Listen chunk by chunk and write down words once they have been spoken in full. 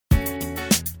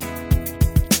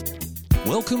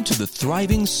Welcome to the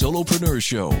Thriving Solopreneur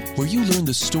Show, where you learn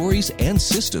the stories and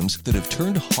systems that have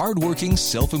turned hardworking,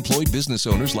 self-employed business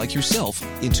owners like yourself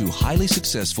into highly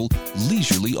successful,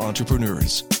 leisurely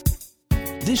entrepreneurs.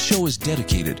 This show is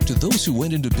dedicated to those who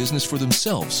went into business for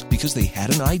themselves because they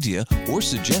had an idea or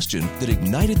suggestion that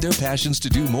ignited their passions to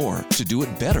do more, to do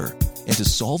it better, and to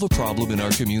solve a problem in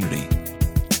our community.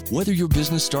 Whether your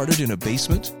business started in a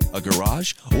basement, a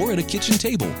garage, or at a kitchen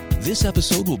table, this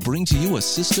episode will bring to you a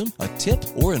system, a tip,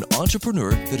 or an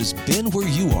entrepreneur that has been where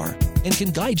you are and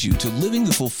can guide you to living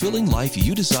the fulfilling life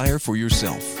you desire for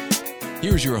yourself.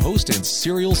 Here's your host and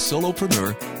serial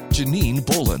solopreneur, Janine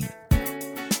Bolin.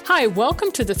 Hi,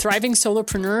 welcome to the Thriving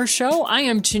Solopreneur Show. I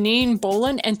am Janine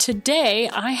Bolin, and today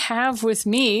I have with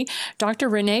me Dr.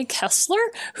 Renee Kessler,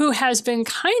 who has been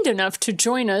kind enough to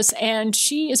join us, and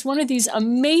she is one of these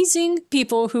amazing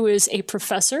people who is a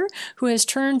professor who has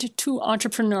turned to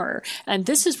entrepreneur, and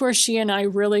this is where she and I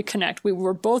really connect. We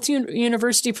were both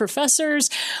university professors.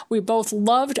 We both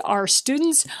loved our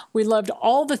students. We loved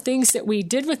all the things that we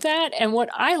did with that, and what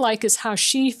I like is how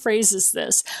she phrases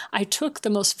this. I took the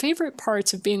most favorite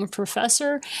parts of being a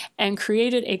professor and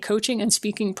created a coaching and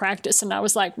speaking practice. And I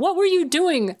was like, what were you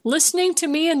doing? Listening to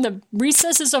me in the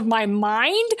recesses of my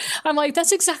mind? I'm like,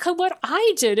 that's exactly what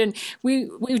I did. And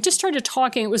we just started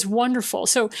talking. It was wonderful.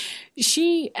 So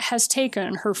she has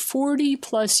taken her 40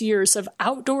 plus years of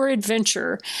outdoor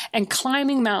adventure and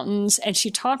climbing mountains, and she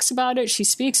talks about it. She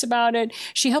speaks about it.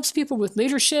 She helps people with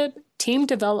leadership, team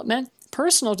development,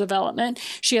 personal development.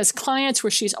 She has clients where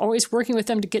she's always working with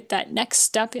them to get that next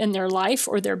step in their life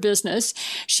or their business.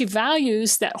 She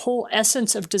values that whole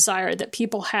essence of desire that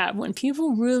people have. When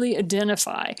people really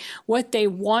identify what they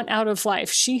want out of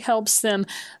life, she helps them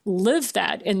live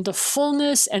that in the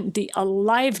fullness and the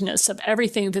aliveness of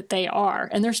everything that they are.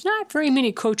 And there's not very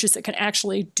many coaches that can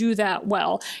actually do that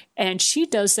well. And she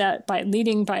does that by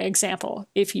leading by example.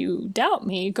 If you doubt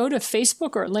me, go to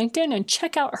Facebook or LinkedIn and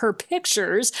check out her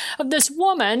pictures of this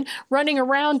woman running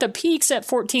around the peaks at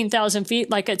 14,000 feet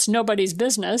like it's nobody's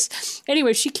business.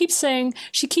 Anyway, she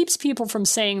keeps people from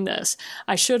saying this.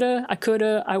 I shoulda, I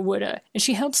coulda, I woulda. And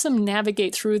she helps them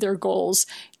navigate through their goals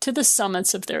to the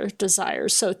summits of their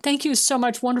desires. So thank you so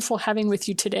much. Wonderful having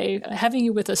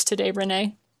you with us today,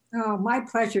 Renee. Oh, my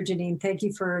pleasure, Janine. Thank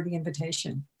you for the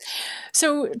invitation.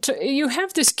 So you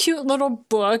have this cute little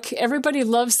book. Everybody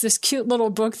loves this cute little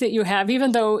book that you have,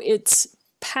 even though it's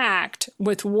packed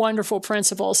with wonderful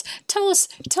principles. Tell us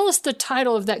the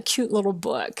title of that cute little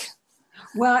book.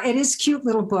 Well, it is a cute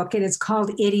little book, and it's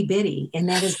called Itty Bitty, and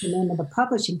that is the name of the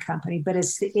publishing company. But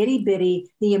it's the Itty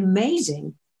Bitty, the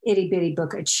amazing Itty Bitty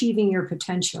book, Achieving Your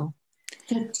Potential,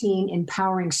 15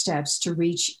 Empowering Steps to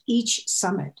Reach Each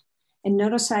Summit. And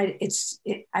notice I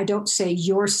don't say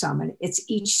your summit, it's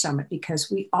each summit,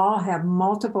 because we all have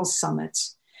multiple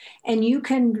summits. And you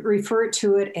can refer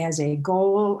to it as a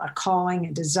goal, a calling,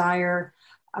 a desire,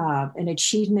 an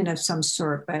achievement of some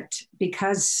sort. But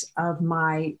because of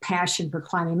my passion for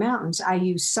climbing mountains, I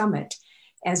use summit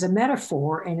as a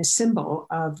metaphor and a symbol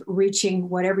of reaching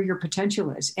whatever your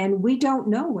potential is. And we don't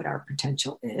know what our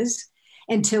potential is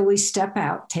until we step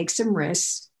out, take some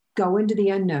risks, go into the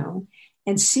unknown,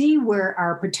 and see where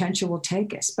our potential will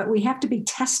take us. But we have to be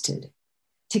tested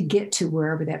to get to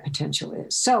wherever that potential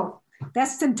is. So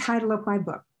that's the title of my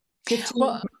book,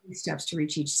 15 Steps to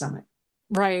Reach Each Summit.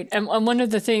 Right. And one of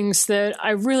the things that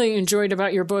I really enjoyed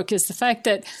about your book is the fact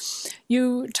that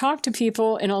you talk to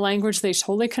people in a language they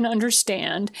totally can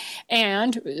understand.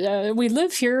 And we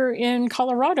live here in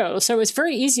Colorado, so it's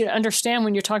very easy to understand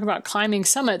when you talk about climbing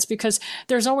summits, because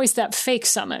there's always that fake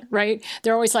summit, right?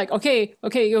 They're always like, okay,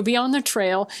 you'll be on the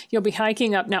trail, you'll be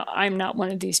hiking up. Now, I'm not one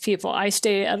of these people. I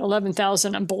stay at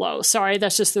 11,000 and below. Sorry,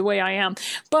 that's just the way I am.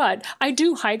 But I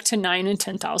do hike to 9,000 and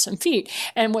 10,000 feet.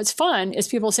 And what's fun is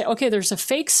people say, okay, there's a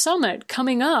fake summit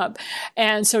coming up,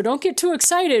 and so don't get too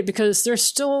excited because there's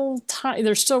still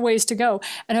ways to go.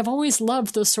 And I've always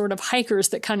loved those sort of hikers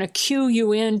that kind of cue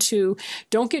you into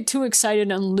don't get too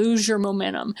excited and lose your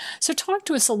momentum. So talk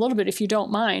to us a little bit, if you don't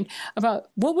mind,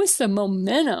 about what was the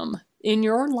momentum in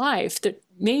your life that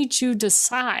made you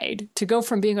decide to go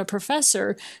from being a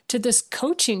professor to this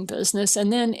coaching business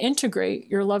and then integrate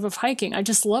your love of hiking. I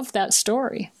just love that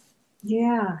story.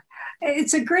 Yeah.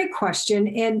 It's a great question.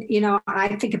 And,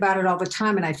 I think about it all the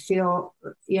time, and I feel,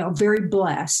 very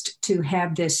blessed to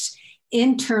have this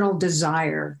internal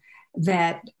desire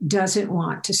that doesn't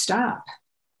want to stop.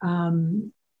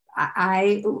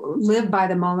 I live by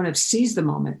the moment of seize the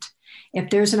moment.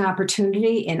 If there's an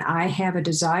opportunity and I have a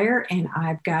desire and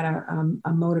I've got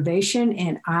a motivation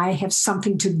and I have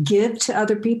something to give to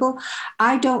other people,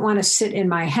 I don't want to sit in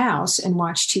my house and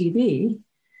watch TV.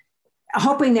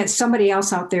 hoping that somebody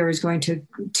else out there is going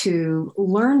to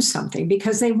learn something,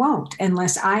 because they won't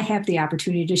unless I have the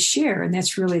opportunity to share. And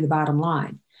that's really the bottom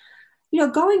line.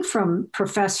 Going from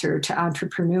professor to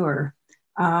entrepreneur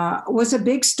was a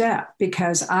big step,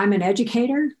 because I'm an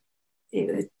educator.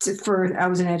 I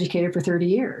was an educator for 30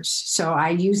 years. So I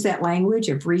use that language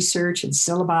of research and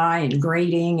syllabi and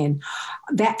grading and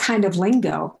that kind of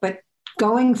lingo. But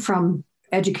going from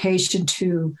education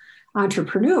to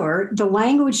entrepreneur, the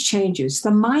language changes, the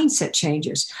mindset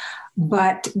changes,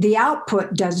 but the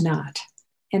output does not.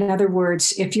 In other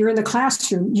words, if you're in the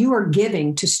classroom, you are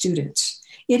giving to students.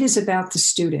 It is about the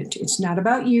student. It's not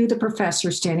about you, the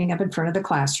professor, standing up in front of the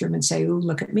classroom and say, "Ooh,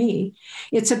 look at me."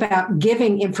 It's about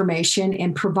giving information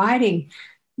and providing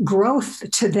growth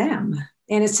to them.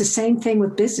 And it's the same thing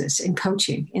with business and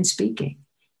coaching and speaking.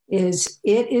 It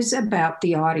is about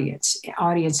the audience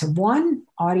of one,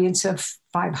 audience of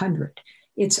 500.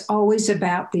 It's always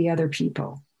about the other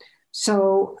people.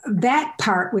 So that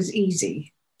part was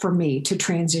easy for me to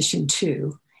transition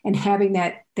to, and having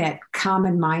that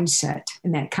common mindset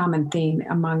and that common theme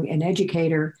among an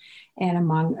educator and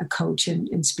among a coach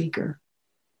and speaker.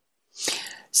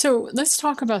 So let's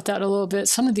talk about that a little bit.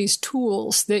 Some of these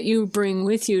tools that you bring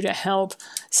with you to help,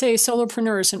 say,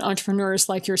 solopreneurs and entrepreneurs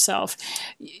like yourself.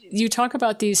 You talk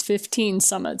about these 15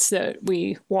 summits that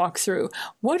we walk through.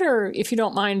 What are, if you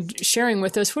don't mind sharing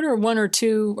with us, what are one or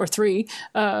two or three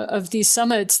of these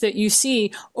summits that you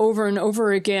see over and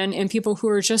over again in people who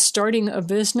are just starting a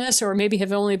business or maybe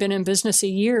have only been in business a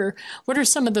year? What are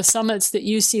some of the summits that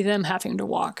you see them having to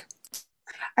walk?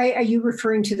 Are you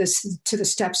referring to the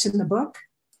steps in the book?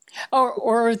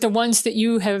 Or the ones that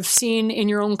you have seen in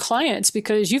your own clients,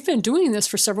 because you've been doing this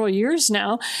for several years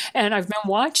now, and I've been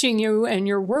watching you and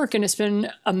your work, and it's been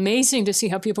amazing to see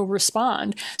how people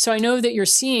respond. So I know that you're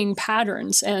seeing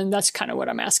patterns, and that's kind of what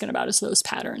I'm asking about, is those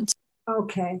patterns.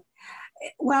 Okay.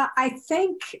 Well, I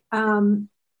think, the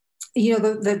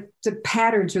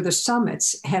patterns or the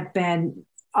summits have been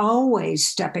always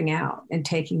stepping out and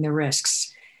taking the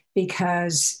risks,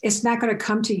 because it's not going to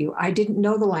come to you. I didn't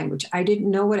know the language. I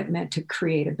didn't know what it meant to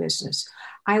create a business.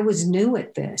 I was new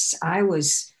at this. I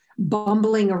was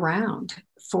bumbling around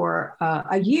for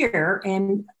a year.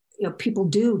 And people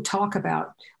do talk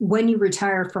about when you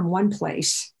retire from one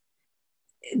place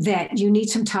that you need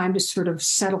some time to sort of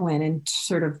settle in and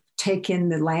sort of take in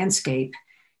the landscape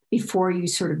before you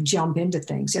sort of jump into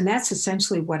things. And that's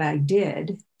essentially what I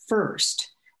did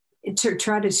first, to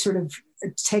try to sort of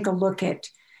take a look at,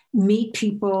 meet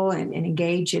people and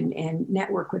engage and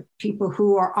network with people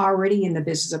who are already in the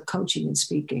business of coaching and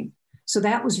speaking. So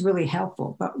that was really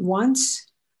helpful. But one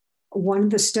of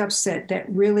the steps that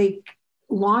really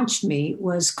launched me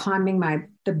was climbing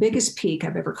the biggest peak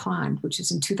I've ever climbed, which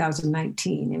is in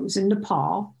 2019. It was in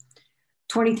Nepal,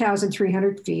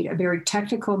 20,300 feet, a very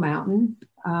technical mountain,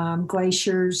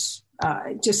 glaciers,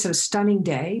 just a stunning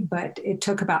day, but it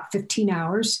took about 15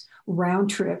 hours round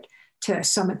trip to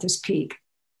summit this peak.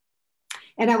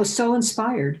 And I was so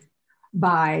inspired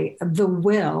by the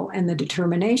will and the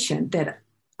determination that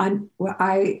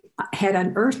I had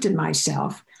unearthed in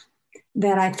myself,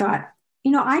 that I thought,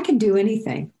 I can do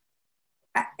anything.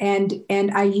 And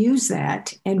I use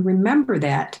that and remember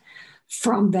that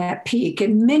from that peak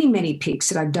and many, many peaks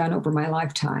that I've done over my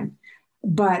lifetime.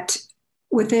 But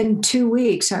within 2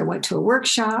 weeks, I went to a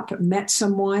workshop, met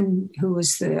someone who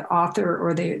was the author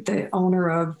or the owner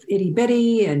of Itty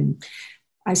Bitty, and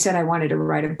I said I wanted to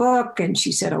write a book, and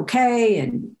she said, okay.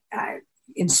 And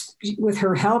with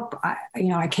her help,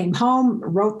 I came home,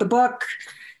 wrote the book,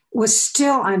 was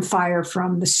still on fire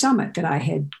from the summit that I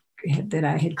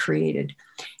had created.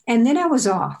 And then I was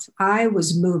off. I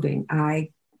was moving.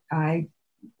 I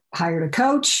hired a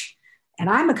coach, and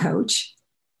I'm a coach.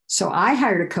 So I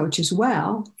hired a coach as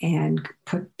well and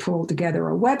pulled together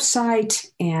a website,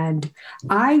 and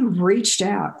I reached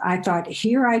out. I thought,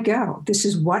 here I go. This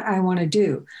is what I want to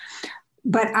do.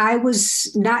 But I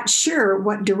was not sure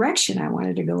what direction I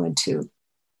wanted to go into.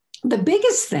 The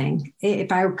biggest thing,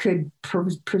 if I could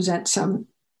present some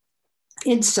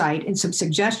insight and some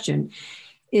suggestion,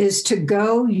 is to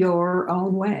go your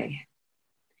own way.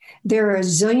 There are a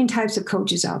zillion types of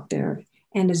coaches out there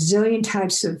and a zillion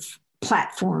types of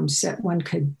platforms that one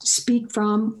could speak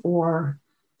from or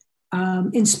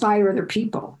inspire other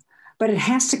people. But it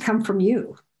has to come from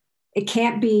you. It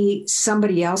can't be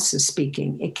somebody else's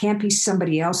speaking. It can't be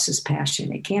somebody else's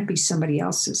passion. It can't be somebody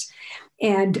else's.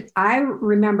 And I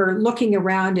remember looking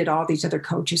around at all these other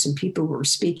coaches and people who were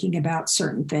speaking about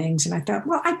certain things. And I thought,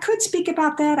 well, I could speak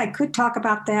about that. I could talk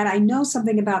about that. I know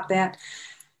something about that.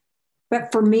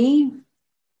 But for me,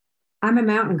 I'm a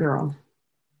mountain girl.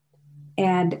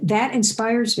 And that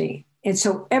inspires me. And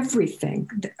so everything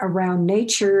around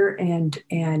nature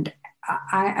and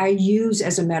I use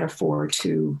as a metaphor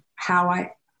to how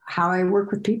I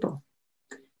work with people.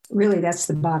 Really, that's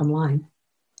the bottom line.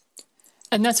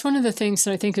 And that's one of the things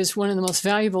that I think is one of the most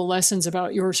valuable lessons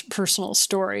about your personal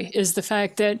story is the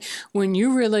fact that when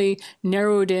you really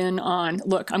narrowed in on,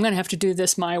 look, I'm going to have to do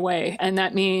this my way. And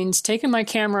that means taking my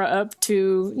camera up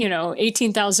to,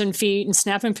 18,000 feet and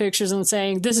snapping pictures and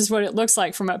saying, this is what it looks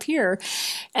like from up here.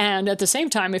 And at the same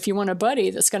time, if you want a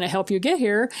buddy that's going to help you get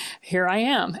here, here I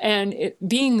am. And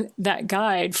being that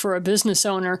guide for a business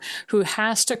owner who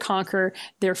has to conquer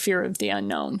their fear of the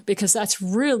unknown, because that's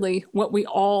really what we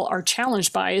all are challenged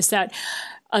by, is that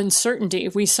uncertainty.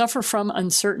 We suffer from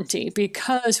uncertainty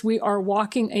because we are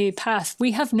walking a path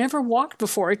we have never walked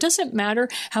before. It doesn't matter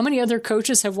how many other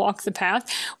coaches have walked the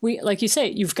path. Like you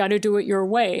say, you've got to do it your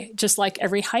way, just like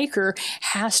every hiker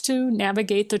has to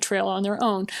navigate the trail on their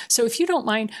own. So if you don't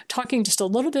mind talking just a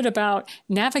little bit about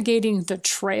navigating the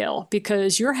trail,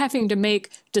 because you're having to make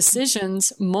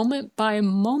decisions moment by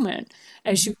moment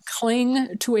as you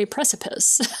cling to a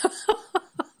precipice.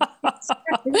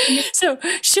 So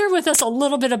share with us a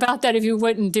little bit about that, if you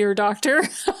wouldn't, dear doctor.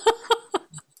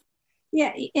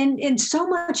 Yeah, and so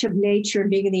much of nature,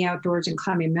 being in the outdoors and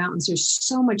climbing mountains, there's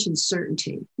so much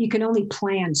uncertainty. You can only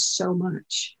plan so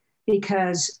much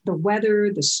because the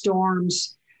weather, the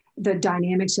storms, the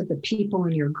dynamics of the people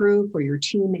in your group or your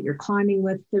team that you're climbing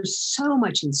with, there's so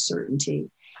much uncertainty.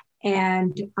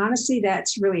 And honestly,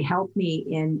 that's really helped me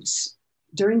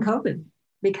during COVID,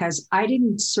 because I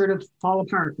didn't sort of fall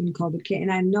apart when COVID came.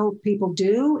 And I know people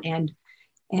do,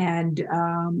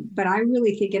 but I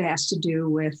really think it has to do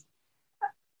with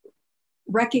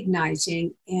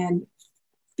recognizing and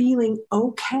feeling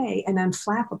okay and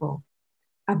unflappable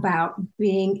about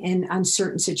being in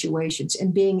uncertain situations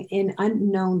and being in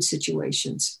unknown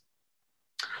situations.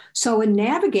 So in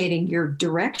navigating your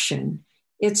direction,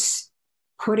 it's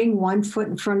putting one foot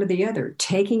in front of the other,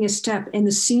 taking a step, and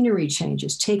the scenery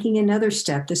changes, taking another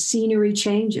step, the scenery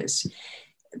changes.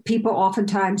 People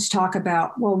oftentimes talk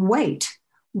about, well, wait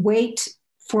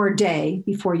for a day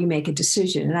before you make a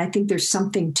decision. And I think there's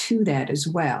something to that as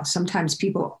well. Sometimes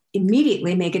people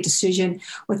immediately make a decision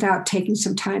without taking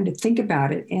some time to think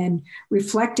about it and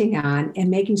reflecting on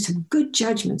and making some good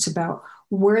judgments about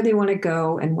where they want to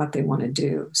go and what they want to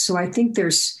do. So I think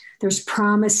there's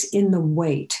promise in the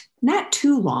wait. Not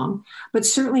too long, but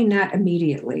certainly not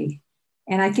immediately.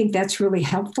 And I think that's really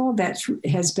helpful. That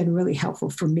has been really helpful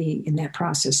for me in that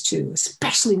process too,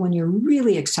 especially when you're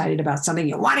really excited about something.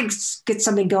 You want to get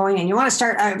something going and you want to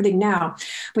start everything now,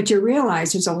 but you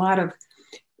realize there's a lot of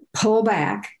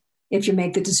pullback if you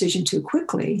make the decision too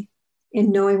quickly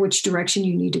in knowing which direction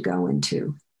you need to go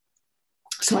into.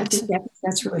 So I think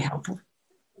that's really helpful.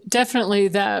 Definitely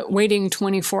that waiting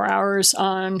 24 hours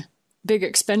on big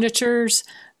expenditures,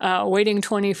 waiting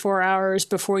 24 hours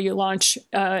before you launch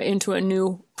into a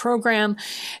new program,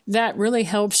 that really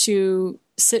helps you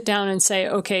sit down and say,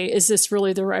 okay, is this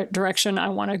really the right direction I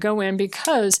want to go in?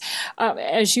 Because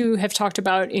as you have talked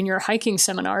about in your hiking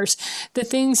seminars, the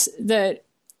things that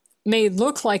may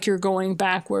look like you're going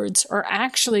backwards are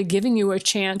actually giving you a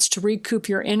chance to recoup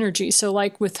your energy. So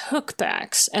like with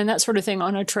hookbacks and that sort of thing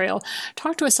on a trail,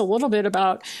 talk to us a little bit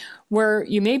about where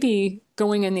you may be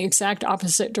going in the exact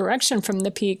opposite direction from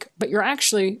the peak, but you're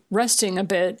actually resting a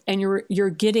bit and you're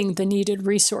getting the needed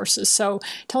resources. So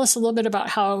tell us a little bit about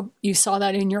how you saw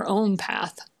that in your own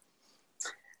path.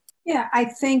 Yeah, I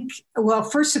think, well,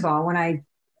 first of all, when I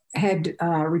had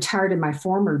retired in my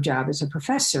former job as a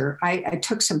professor, I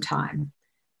took some time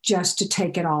just to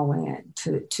take it all in,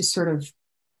 to sort of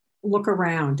look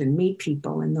around and meet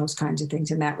people and those kinds of things.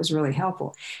 And that was really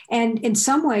helpful. And in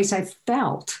some ways, I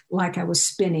felt like I was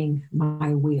spinning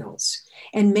my wheels.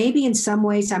 And maybe in some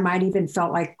ways, I might even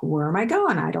felt like, where am I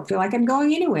going? I don't feel like I'm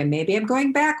going anywhere. Maybe I'm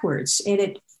going backwards. And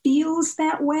it feels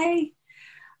that way.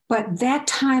 But that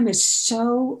time is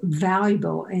so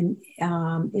valuable and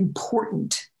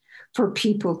important for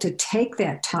people to take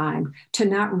that time to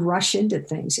not rush into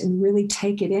things and really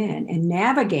take it in and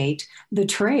navigate the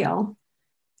trail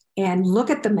and look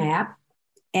at the map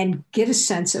and get a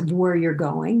sense of where you're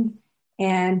going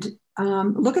and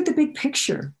look at the big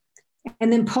picture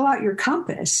and then pull out your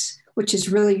compass, which is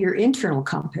really your internal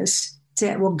compass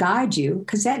that will guide you,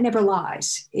 because that never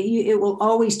lies. It will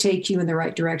always take you in the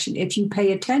right direction if you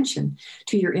pay attention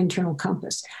to your internal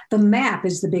compass. The map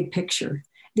is the big picture.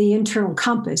 The internal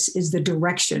compass is the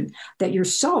direction that your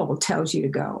soul tells you to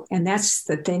go. And that's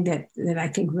the thing that I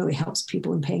think really helps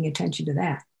people in paying attention to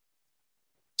that.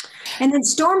 And then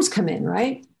storms come in,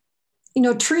 right?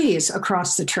 Trees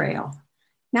across the trail.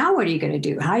 Now what are you going to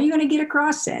do? How are you going to get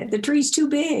across that? The tree's too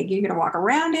big. You're going to walk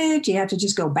around it. You have to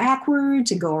just go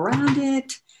backwards and go around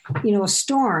it. A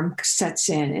storm sets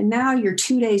in, and now you're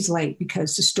 2 days late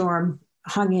because the storm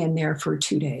hung in there for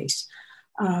 2 days.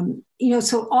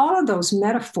 So all of those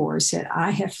metaphors that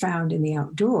I have found in the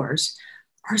outdoors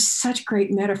are such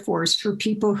great metaphors for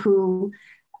people who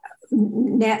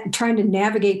trying to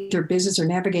navigate their business or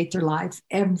navigate their life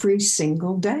every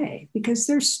single day, because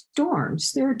there's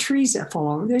storms, there are trees that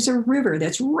fall over, there's a river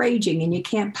that's raging and you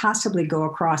can't possibly go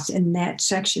across in that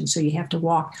section. So you have to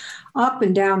walk up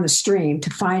and down the stream to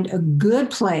find a good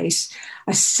place,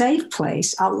 a safe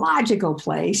place, a logical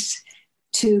place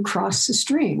to cross the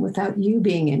stream without you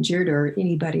being injured or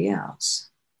anybody else.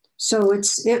 So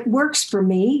it works for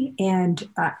me. And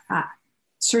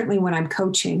certainly when I'm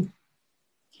coaching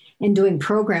and doing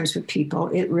programs with people,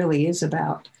 it really is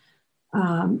about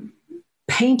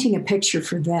painting a picture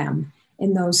for them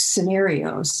in those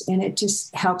scenarios. And it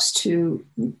just helps to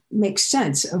make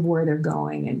sense of where they're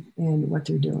going and what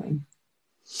they're doing.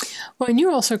 Well, and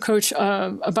you also coach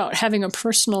about having a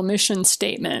personal mission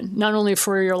statement, not only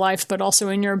for your life, but also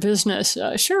in your business.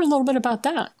 Share a little bit about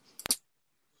that.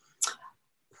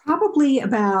 Probably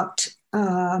about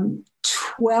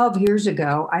 12 years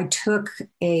ago, I took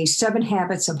a 7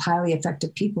 Habits of Highly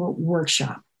Effective People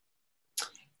workshop.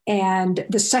 And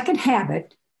the second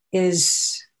habit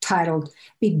is titled,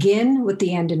 Begin with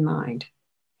the End in Mind.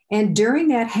 And during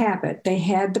that habit, they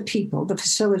had the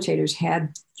facilitators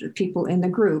had the people in the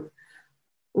group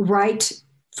write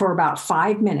for about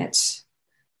 5 minutes,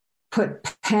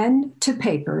 put pen to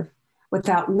paper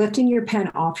without lifting your pen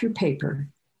off your paper.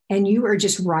 And you are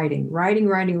just writing.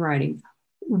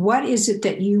 What is it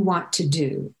that you want to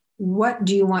do? What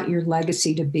do you want your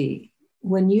legacy to be?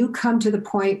 When you come to the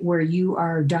point where you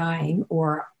are dying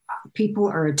or people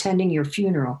are attending your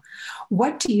funeral,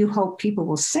 what do you hope people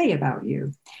will say about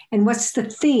you? And what's the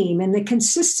theme and the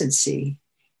consistency?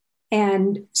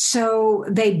 And so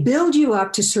they build you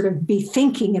up to sort of be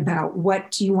thinking about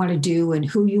what you want to do and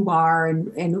who you are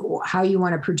and how you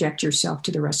want to project yourself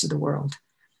to the rest of the world.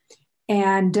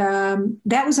 And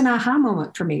that was an aha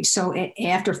moment for me. So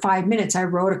after 5 minutes, I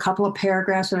wrote a couple of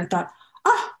paragraphs and I thought,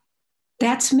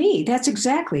 that's me. That's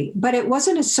exactly. But it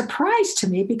wasn't a surprise to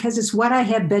me because it's what I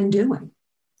had been doing.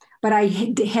 But I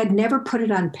had never put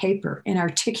it on paper and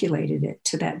articulated it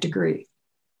to that degree.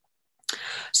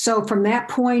 So from that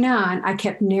point on, I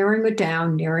kept narrowing it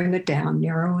down,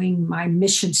 narrowing my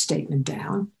mission statement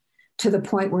down to the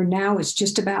point where now it's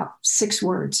just about 6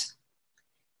 words.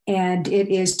 And it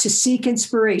is to seek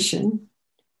inspiration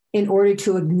in order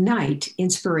to ignite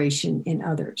inspiration in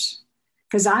others.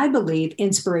 Because I believe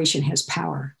inspiration has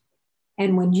power.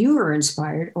 And when you are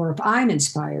inspired, or if I'm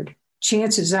inspired,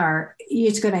 chances are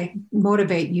it's going to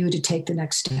motivate you to take the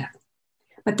next step.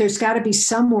 But there's got to be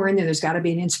somewhere in there's got to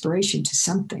be an inspiration to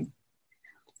something.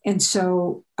 And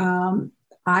so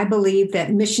I believe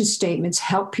that mission statements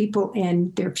help people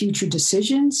in their future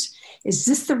decisions. Is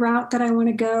this the route that I want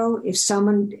to go? If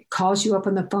someone calls you up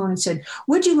on the phone and said,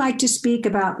 would you like to speak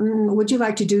about, would you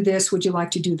like to do this? Would you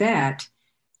like to do that?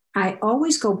 I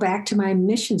always go back to my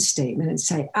mission statement and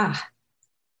say,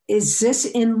 is this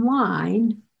in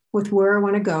line with where I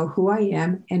want to go, who I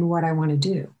am, and what I want to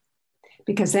do?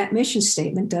 Because that mission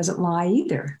statement doesn't lie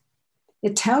either.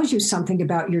 It tells you something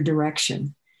about your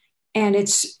direction. And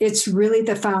it's really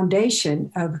the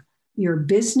foundation of your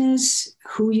business,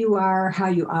 who you are, how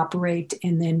you operate,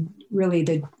 and then really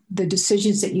the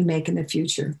decisions that you make in the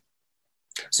future.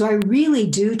 So I really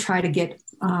do try to get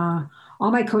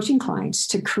all my coaching clients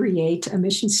to create a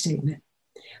mission statement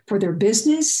for their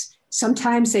business.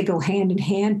 Sometimes they go hand in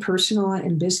hand, personal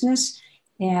and business.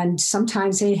 And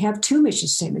sometimes they have 2 mission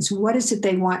statements. What is it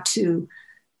they want to,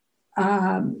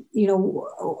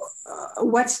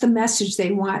 what's the message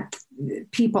they want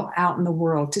people out in the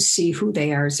world to see who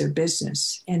they are as their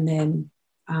business, and then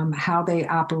how they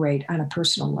operate on a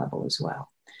personal level as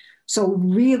well. So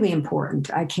really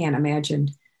important. I can't imagine.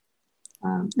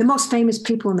 The most famous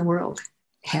people in the world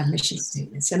have mission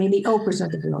statements. I mean, the Oprahs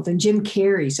of the world and Jim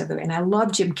Carrey's of the world. And I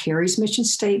love Jim Carrey's mission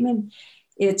statement.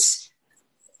 It's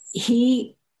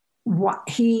what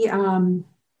is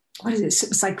it?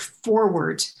 It's like 4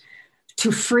 words: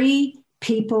 to free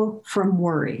people from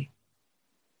worry.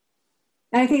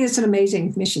 And I think it's an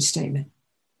amazing mission statement.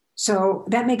 So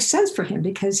that makes sense for him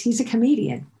because he's a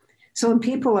comedian. So when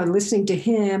people are listening to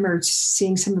him or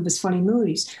seeing some of his funny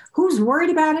movies, who's worried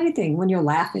about anything when you're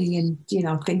laughing and,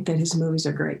 think that his movies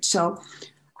are great? So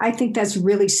I think that's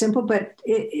really simple, but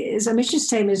a mission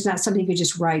statement is not something you could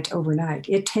just write overnight.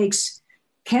 It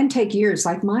can take years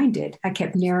like mine did. I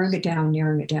kept narrowing it down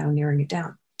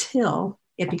till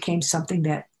it became something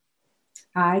that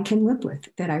I can live with,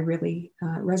 that I really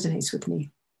resonates with me.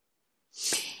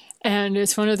 And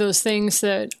it's one of those things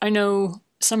that I know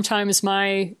sometimes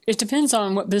it depends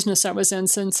on what business I was in,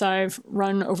 since I've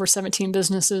run over 17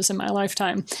 businesses in my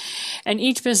lifetime. And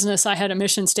each business I had a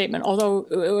mission statement,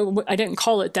 although I didn't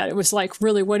call it that. It was like,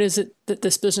 really, what is it that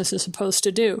this business is supposed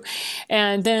to do?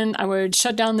 And then I would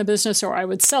shut down the business or I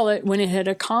would sell it when it had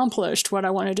accomplished what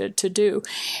I wanted it to do.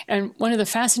 And one of the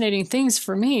fascinating things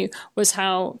for me was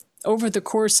how over the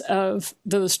course of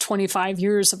those 25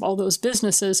 years of all those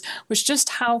businesses was just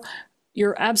how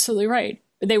you're absolutely right.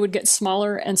 They would get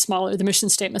smaller and smaller. The mission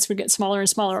statements would get smaller and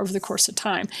smaller over the course of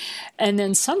time. And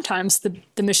then sometimes the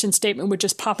mission statement would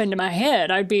just pop into my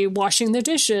head. I'd be washing the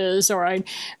dishes or I'd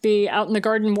be out in the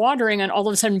garden watering, and all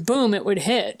of a sudden, boom, it would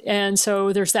hit. And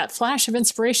so there's that flash of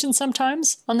inspiration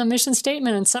sometimes on the mission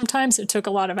statement. And sometimes it took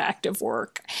a lot of active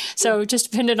work. So it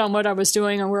just depended on what I was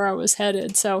doing and where I was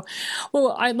headed. So,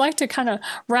 well, I'd like to kind of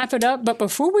wrap it up. But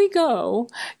before we go,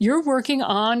 you're working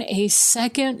on a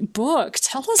second book.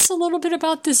 Tell us a little bit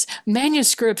about this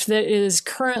manuscript that is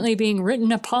currently being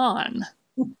written upon.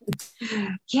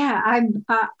 Yeah,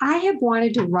 I have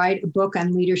wanted to write a book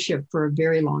on leadership for a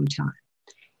very long time.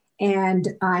 And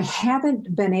I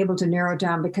haven't been able to narrow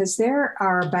down because there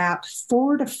are about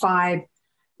 4 to 5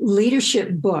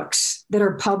 leadership books that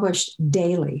are published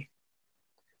daily.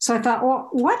 So I thought, well,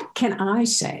 what can I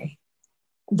say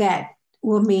that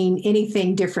will mean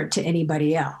anything different to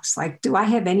anybody else? Like, do I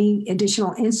have any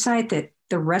additional insight that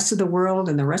the rest of the world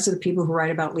and the rest of the people who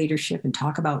write about leadership and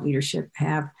talk about leadership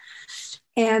have?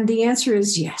 And the answer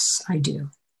is yes, I do.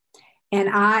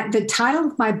 And the title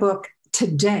of my book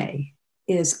today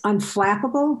is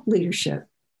Unflappable Leadership: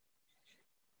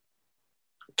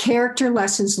 Character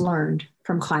Lessons Learned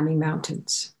from Climbing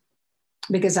Mountains.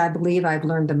 Because I believe I've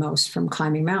learned the most from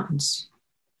climbing mountains,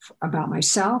 about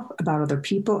myself, about other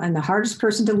people, and the hardest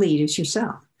person to lead is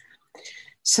yourself.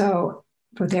 So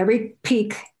with every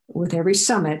peak, with every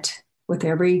summit, with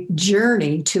every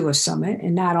journey to a summit,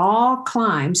 and not all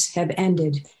climbs have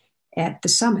ended at the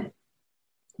summit,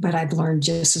 but I've learned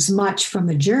just as much from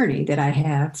the journey that I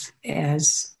have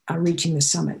as reaching the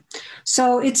summit.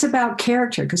 So it's about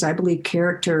character, because I believe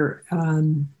character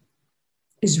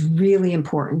is really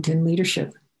important in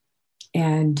leadership.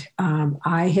 And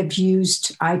I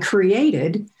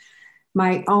created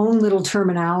my own little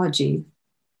terminology.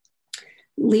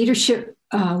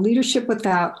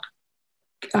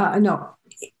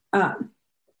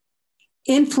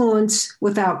 Influence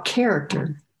without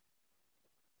character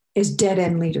is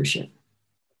dead-end leadership.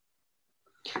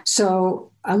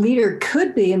 So a leader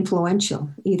could be influential,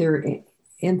 either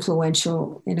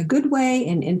influential in a good way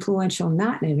and influential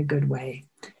not in a good way.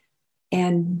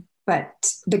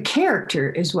 But the character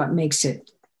is what makes it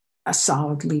a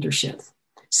solid leadership,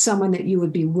 someone that you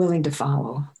would be willing to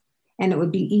follow. And it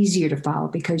would be easier to follow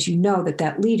because you know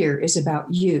that leader is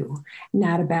about you,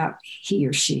 not about he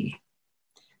or she.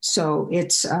 So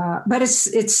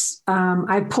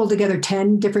I pulled together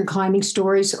 10 different climbing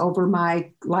stories over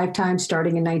my lifetime,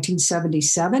 starting in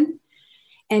 1977.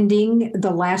 Ending,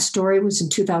 the last story was in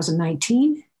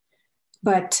 2019.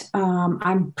 But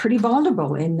I'm pretty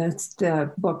vulnerable in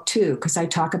the book too, because I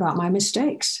talk about my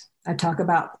mistakes. I talk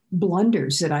about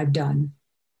blunders that I've done.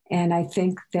 And I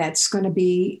think that's going to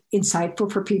be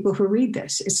insightful for people who read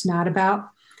this. It's not about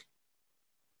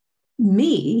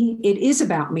me. It is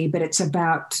about me, but it's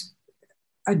about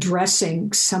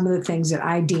addressing some of the things that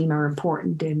I deem are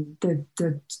important in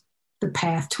the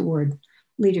path toward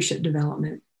leadership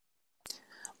development.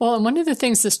 Well, and one of the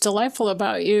things that's delightful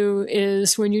about you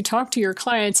is when you talk to your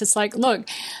clients, it's like, look,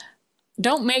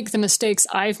 don't make the mistakes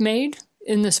I've made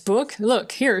in this book.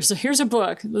 Look, here's a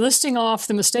book listing off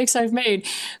the mistakes I've made.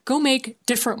 Go make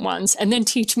different ones and then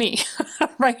teach me,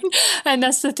 right? And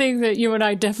that's the thing that you and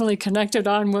I definitely connected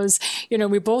on was,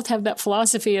 we both have that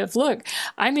philosophy of, look,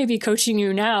 I may be coaching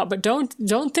you now, but don't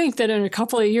think that in a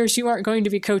couple of years you aren't going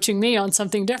to be coaching me on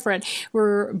something different.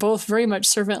 We're both very much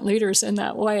servant leaders in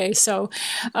that way. So,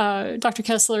 Dr.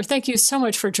 Kessler, thank you so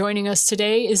much for joining us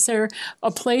today. Is there a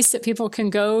place that people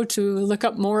can go to look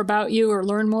up more about you or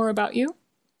learn more about you?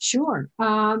 Sure.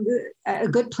 A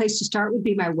good place to start would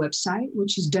be my website,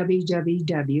 which is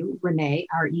www.Renee,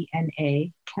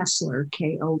 R-E-N-A, Kessler,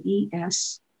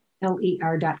 K-O-E-S-L-E-R.com.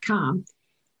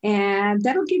 And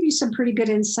that'll give you some pretty good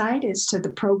insight as to the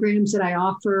programs that I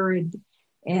offer and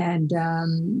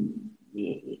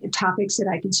topics that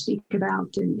I can speak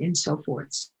about and so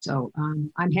forth. So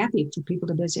I'm happy for people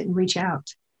to visit and reach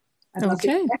out. I'd love to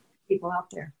connect with people out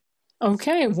there.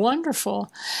 Okay,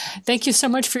 wonderful. Thank you so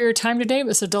much for your time today. It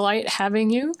was a delight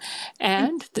having you.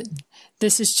 And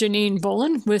this is Janine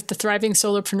Bolin with the Thriving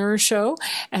Solopreneur Show.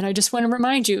 And I just want to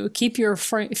remind you, keep your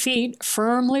feet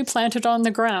firmly planted on the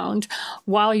ground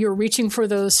while you're reaching for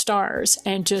those stars,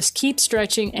 and just keep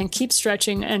stretching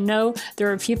and know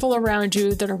there are people around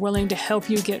you that are willing to help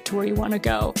you get to where you want to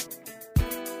go.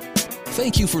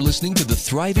 Thank you for listening to the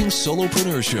Thriving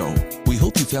Solopreneur Show. We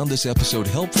hope you found this episode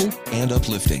helpful and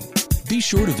uplifting. Be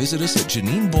sure to visit us at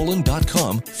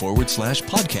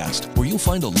JanineBolin.com/podcast, where you'll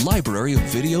find a library of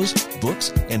videos,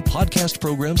 books, and podcast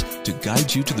programs to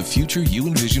guide you to the future you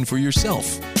envision for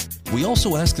yourself. We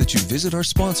also ask that you visit our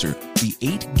sponsor,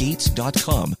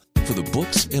 the8gates.com, for the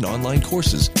books and online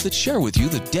courses that share with you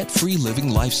the debt-free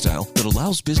living lifestyle that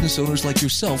allows business owners like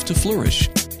yourself to flourish.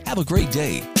 Have a great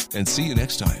day, and see you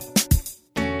next time.